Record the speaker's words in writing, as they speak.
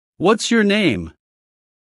What's your name?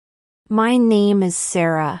 My name is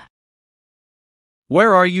Sarah.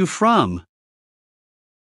 Where are you from?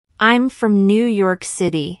 I'm from New York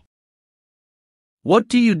City. What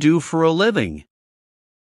do you do for a living?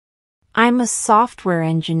 I'm a software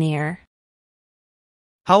engineer.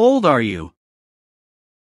 How old are you?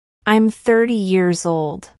 I'm 30 years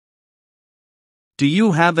old. Do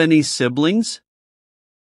you have any siblings?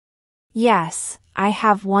 Yes, I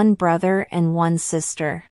have one brother and one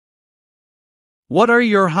sister. What are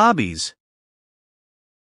your hobbies?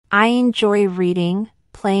 I enjoy reading,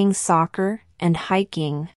 playing soccer, and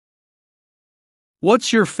hiking.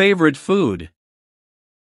 What's your favorite food?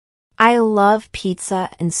 I love pizza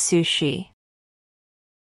and sushi.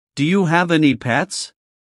 Do you have any pets?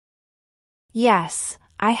 Yes,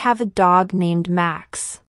 I have a dog named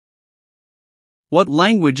Max. What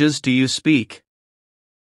languages do you speak?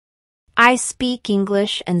 I speak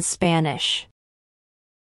English and Spanish.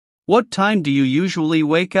 What time do you usually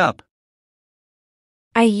wake up?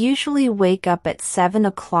 I usually wake up at 7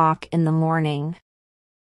 o'clock in the morning.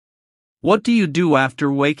 What do you do after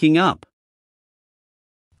waking up?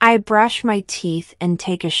 I brush my teeth and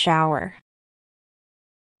take a shower.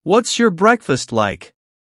 What's your breakfast like?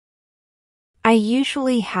 I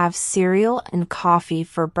usually have cereal and coffee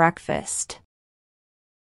for breakfast.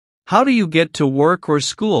 How do you get to work or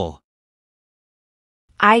school?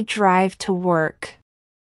 I drive to work.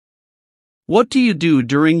 What do you do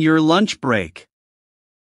during your lunch break?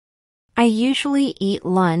 I usually eat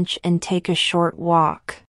lunch and take a short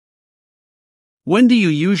walk. When do you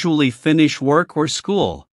usually finish work or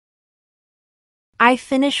school? I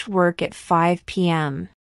finish work at 5 p.m.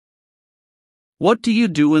 What do you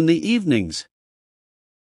do in the evenings?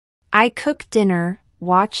 I cook dinner,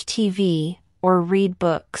 watch TV, or read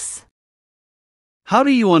books. How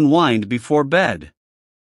do you unwind before bed?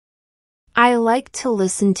 I like to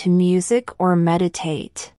listen to music or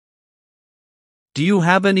meditate. Do you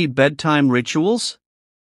have any bedtime rituals?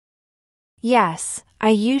 Yes,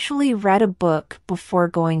 I usually read a book before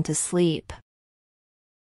going to sleep.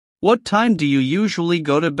 What time do you usually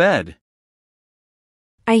go to bed?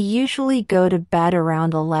 I usually go to bed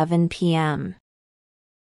around 11 p.m.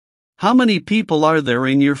 How many people are there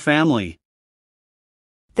in your family?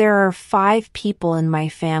 There are 5 people in my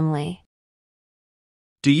family.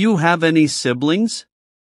 Do you have any siblings?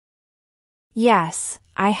 Yes,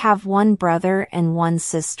 I have one brother and one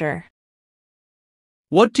sister.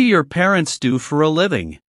 What do your parents do for a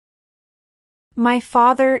living? My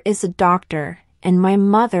father is a doctor, and my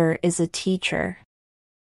mother is a teacher.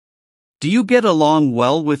 Do you get along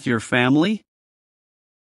well with your family?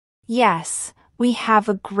 Yes, we have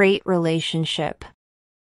a great relationship.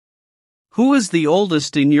 Who is the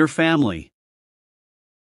oldest in your family?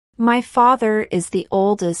 My father is the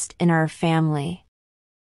oldest in our family.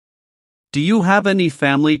 Do you have any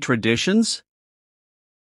family traditions?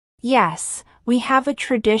 Yes, we have a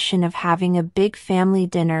tradition of having a big family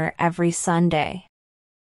dinner every Sunday.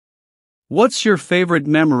 What's your favorite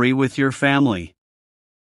memory with your family?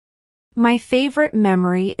 My favorite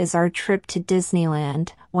memory is our trip to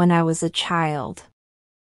Disneyland when I was a child.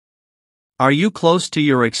 Are you close to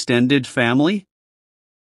your extended family?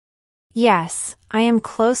 Yes, I am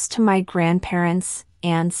close to my grandparents,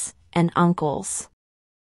 aunts, and uncles.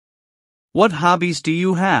 What hobbies do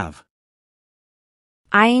you have?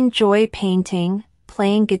 I enjoy painting,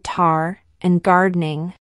 playing guitar, and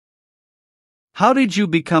gardening. How did you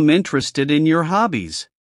become interested in your hobbies?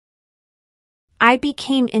 I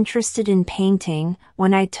became interested in painting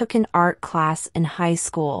when I took an art class in high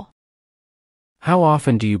school. How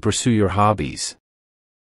often do you pursue your hobbies?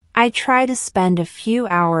 I try to spend a few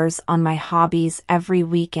hours on my hobbies every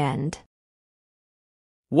weekend.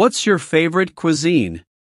 What's your favorite cuisine?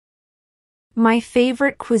 My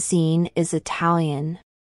favorite cuisine is Italian.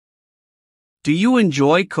 Do you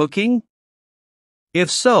enjoy cooking?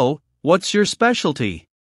 If so, what's your specialty?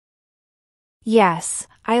 Yes,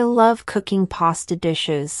 I love cooking pasta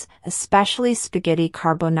dishes, especially spaghetti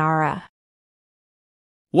carbonara.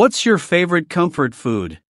 What's your favorite comfort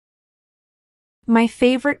food? My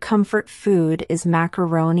favorite comfort food is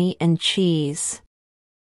macaroni and cheese.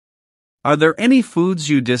 Are there any foods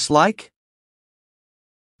you dislike?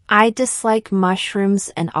 I dislike mushrooms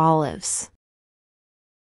and olives.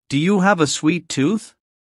 Do you have a sweet tooth?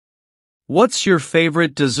 What's your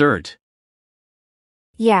favorite dessert?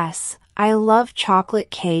 Yes, I love chocolate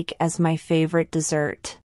cake as my favorite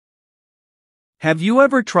dessert. Have you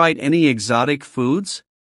ever tried any exotic foods?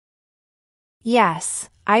 Yes,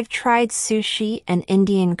 I've tried sushi and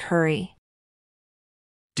Indian curry.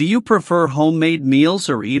 Do you prefer homemade meals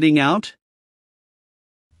or eating out?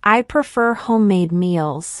 I prefer homemade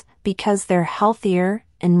meals, because they're healthier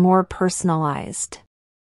and more personalized.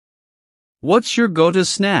 What's your go-to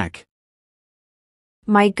snack?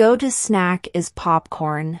 My go-to snack is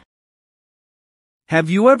popcorn. Have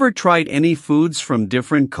you ever tried any foods from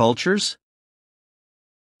different cultures?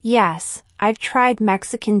 Yes, I've tried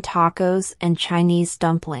Mexican tacos and Chinese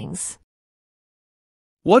dumplings.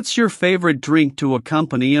 What's your favorite drink to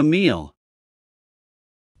accompany a meal?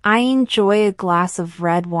 I enjoy a glass of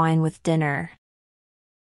red wine with dinner.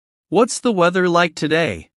 What's the weather like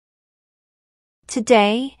today?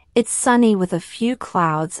 Today, it's sunny with a few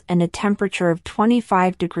clouds and a temperature of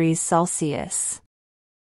 25 degrees Celsius.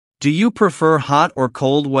 Do you prefer hot or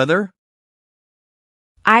cold weather?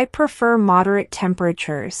 I prefer moderate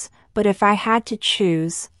temperatures, but if I had to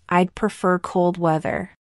choose, I'd prefer cold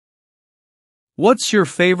weather. What's your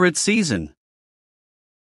favorite season?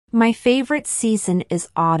 My favorite season is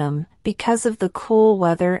autumn because of the cool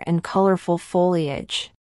weather and colorful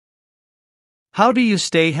foliage. How do you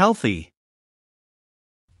stay healthy?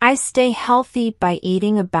 I stay healthy by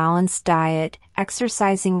eating a balanced diet,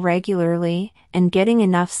 exercising regularly, and getting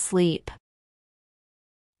enough sleep.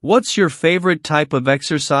 What's your favorite type of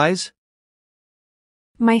exercise?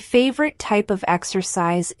 My favorite type of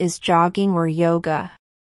exercise is jogging or yoga.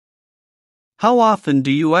 How often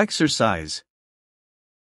do you exercise?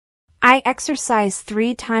 I exercise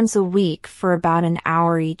 3 times a week for about an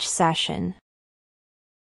hour each session.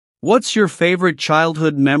 What's your favorite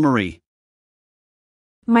childhood memory?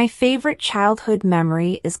 My favorite childhood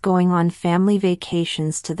memory is going on family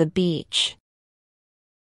vacations to the beach.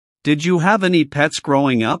 Did you have any pets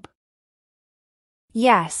growing up?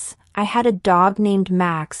 Yes, I had a dog named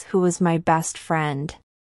Max who was my best friend.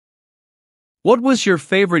 What was your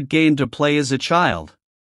favorite game to play as a child?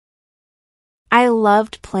 I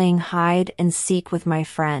loved playing hide and seek with my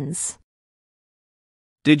friends.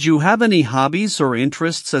 Did you have any hobbies or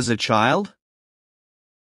interests as a child?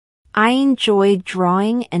 I enjoyed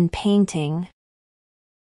drawing and painting.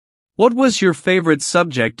 What was your favorite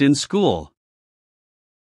subject in school?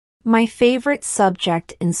 My favorite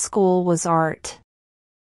subject in school was art.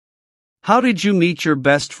 How did you meet your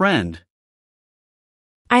best friend?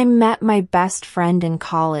 I met my best friend in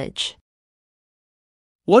college.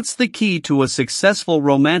 What's the key to a successful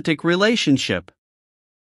romantic relationship?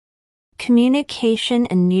 Communication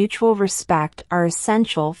and mutual respect are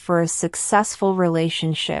essential for a successful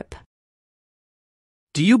relationship.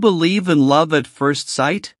 Do you believe in love at first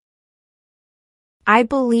sight? I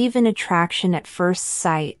believe in attraction at first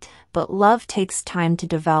sight, but love takes time to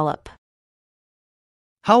develop.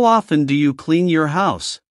 How often do you clean your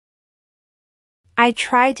house? I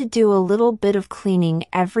try to do a little bit of cleaning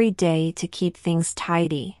every day to keep things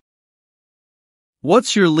tidy.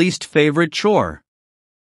 What's your least favorite chore?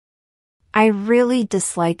 I really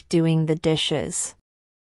dislike doing the dishes.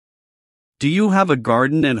 Do you have a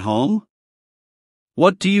garden at home?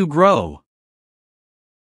 What do you grow?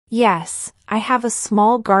 Yes, I have a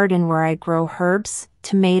small garden where I grow herbs,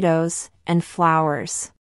 tomatoes, and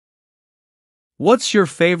flowers. What's your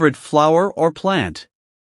favorite flower or plant?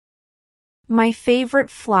 My favorite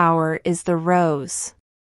flower is the rose.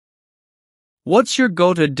 What's your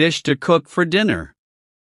go-to dish to cook for dinner?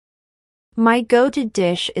 My go-to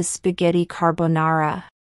dish is spaghetti carbonara.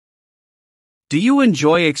 Do you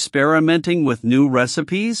enjoy experimenting with new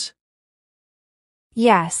recipes?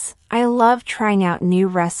 Yes, I love trying out new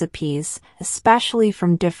recipes, especially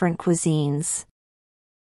from different cuisines.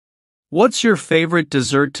 What's your favorite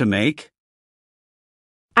dessert to make?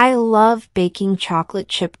 I love baking chocolate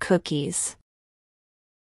chip cookies.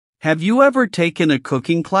 Have you ever taken a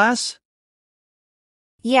cooking class?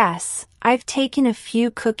 Yes, I've taken a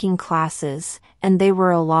few cooking classes, and they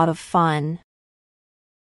were a lot of fun.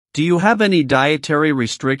 Do you have any dietary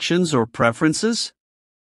restrictions or preferences?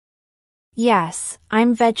 Yes,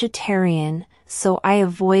 I'm vegetarian, so I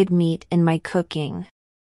avoid meat in my cooking.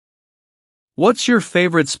 What's your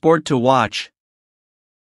favorite sport to watch?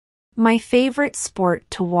 My favorite sport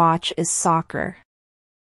to watch is soccer.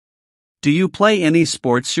 Do you play any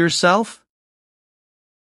sports yourself?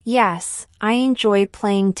 Yes, I enjoy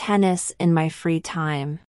playing tennis in my free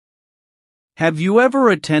time. Have you ever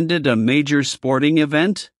attended a major sporting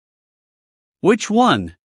event? Which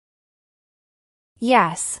one?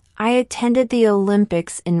 Yes, I attended the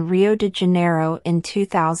Olympics in Rio de Janeiro in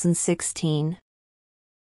 2016.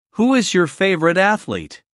 Who is your favorite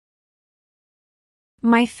athlete?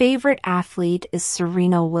 My favorite athlete is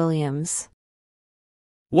Serena Williams.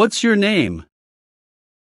 What's your name?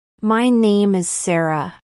 My name is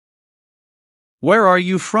Sarah. Where are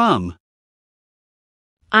you from?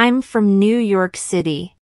 I'm from New York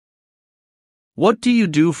City. What do you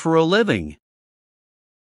do for a living?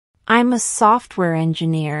 I'm a software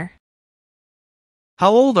engineer.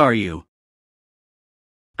 How old are you?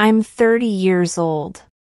 I'm 30 years old.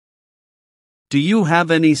 Do you have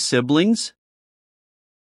any siblings?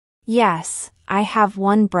 Yes, I have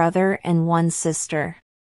one brother and one sister.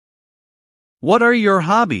 What are your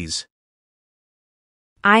hobbies?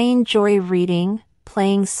 I enjoy reading,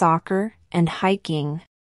 playing soccer, and hiking.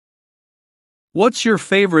 What's your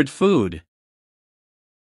favorite food?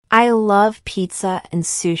 I love pizza and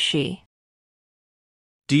sushi.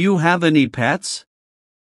 Do you have any pets?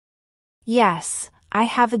 Yes, I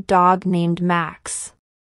have a dog named Max.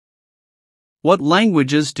 What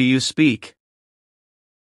languages do you speak?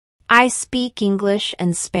 I speak English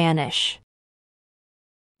and Spanish.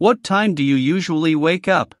 What time do you usually wake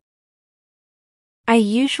up? I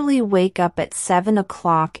usually wake up at 7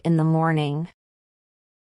 o'clock in the morning.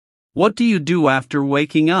 What do you do after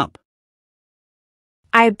waking up?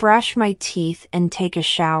 I brush my teeth and take a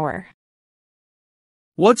shower.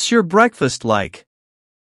 What's your breakfast like?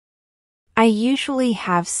 I usually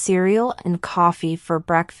have cereal and coffee for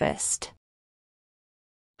breakfast.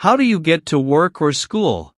 How do you get to work or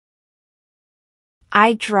school?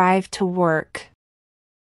 I drive to work.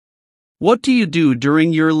 What do you do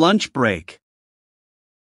during your lunch break?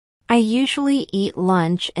 I usually eat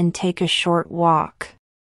lunch and take a short walk.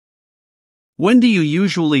 When do you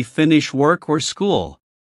usually finish work or school?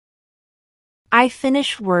 I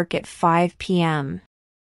finish work at 5 p.m.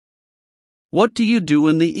 What do you do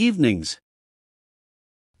in the evenings?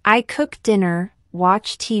 I cook dinner,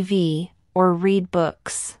 watch TV, or read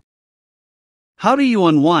books. How do you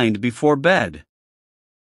unwind before bed?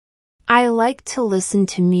 I like to listen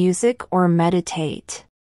to music or meditate.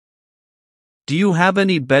 Do you have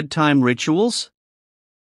any bedtime rituals?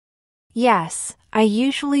 Yes, I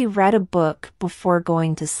usually read a book before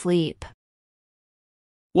going to sleep.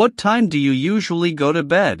 What time do you usually go to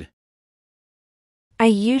bed? I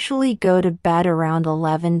usually go to bed around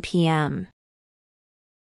 11 p.m.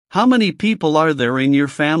 How many people are there in your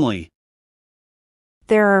family?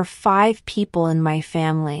 There are 5 people in my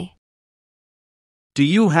family. Do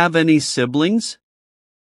you have any siblings?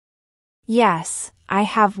 Yes, I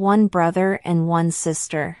have one brother and one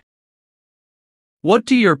sister. What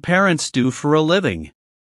do your parents do for a living?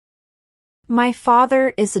 My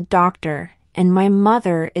father is a doctor, and my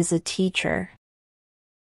mother is a teacher.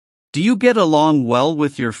 Do you get along well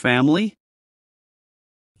with your family?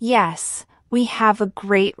 Yes, we have a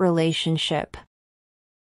great relationship.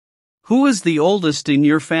 Who is the oldest in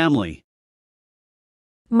your family?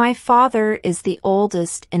 My father is the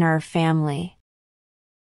oldest in our family.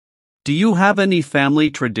 Do you have any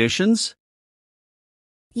family traditions?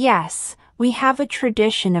 Yes, we have a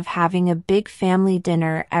tradition of having a big family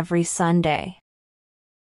dinner every Sunday.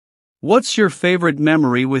 What's your favorite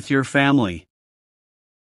memory with your family?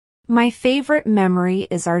 My favorite memory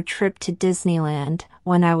is our trip to Disneyland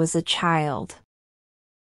when I was a child.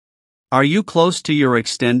 Are you close to your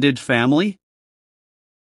extended family?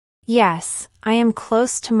 Yes, I am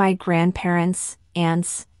close to my grandparents,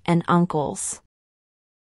 aunts, and uncles.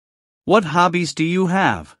 What hobbies do you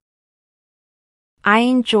have? I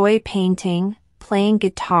enjoy painting, playing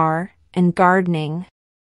guitar, and gardening.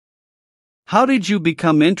 How did you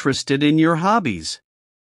become interested in your hobbies?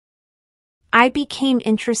 I became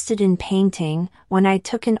interested in painting when I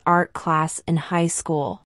took an art class in high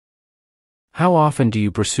school. How often do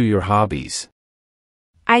you pursue your hobbies?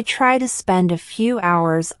 I try to spend a few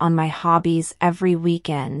hours on my hobbies every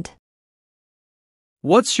weekend.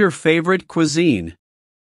 What's your favorite cuisine?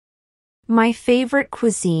 My favorite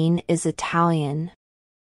cuisine is Italian.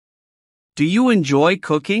 Do you enjoy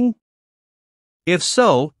cooking? If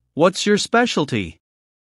so, what's your specialty?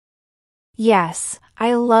 Yes,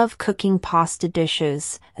 I love cooking pasta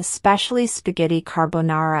dishes, especially spaghetti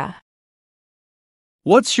carbonara.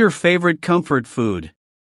 What's your favorite comfort food?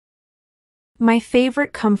 My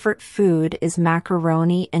favorite comfort food is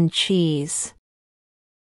macaroni and cheese.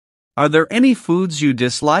 Are there any foods you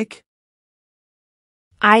dislike?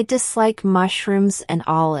 I dislike mushrooms and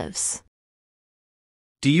olives.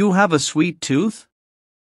 Do you have a sweet tooth?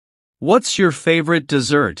 What's your favorite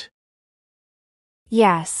dessert?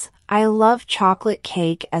 Yes, I love chocolate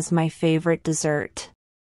cake as my favorite dessert.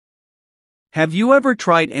 Have you ever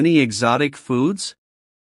tried any exotic foods?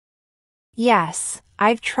 Yes,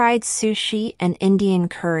 I've tried sushi and Indian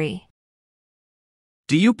curry.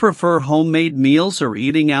 Do you prefer homemade meals or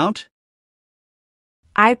eating out?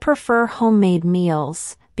 I prefer homemade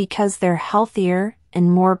meals because they're healthier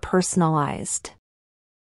and more personalized.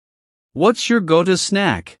 What's your go-to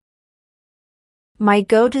snack? My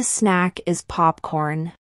go-to snack is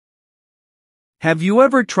popcorn. Have you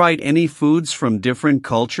ever tried any foods from different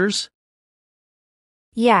cultures?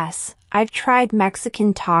 Yes, I've tried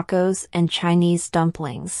Mexican tacos and Chinese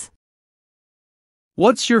dumplings.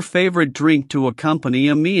 What's your favorite drink to accompany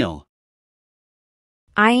a meal?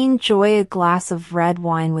 I enjoy a glass of red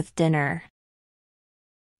wine with dinner.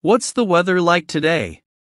 What's the weather like today?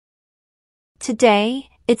 Today,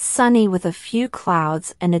 it's sunny with a few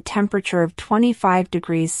clouds and a temperature of 25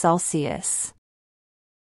 degrees Celsius.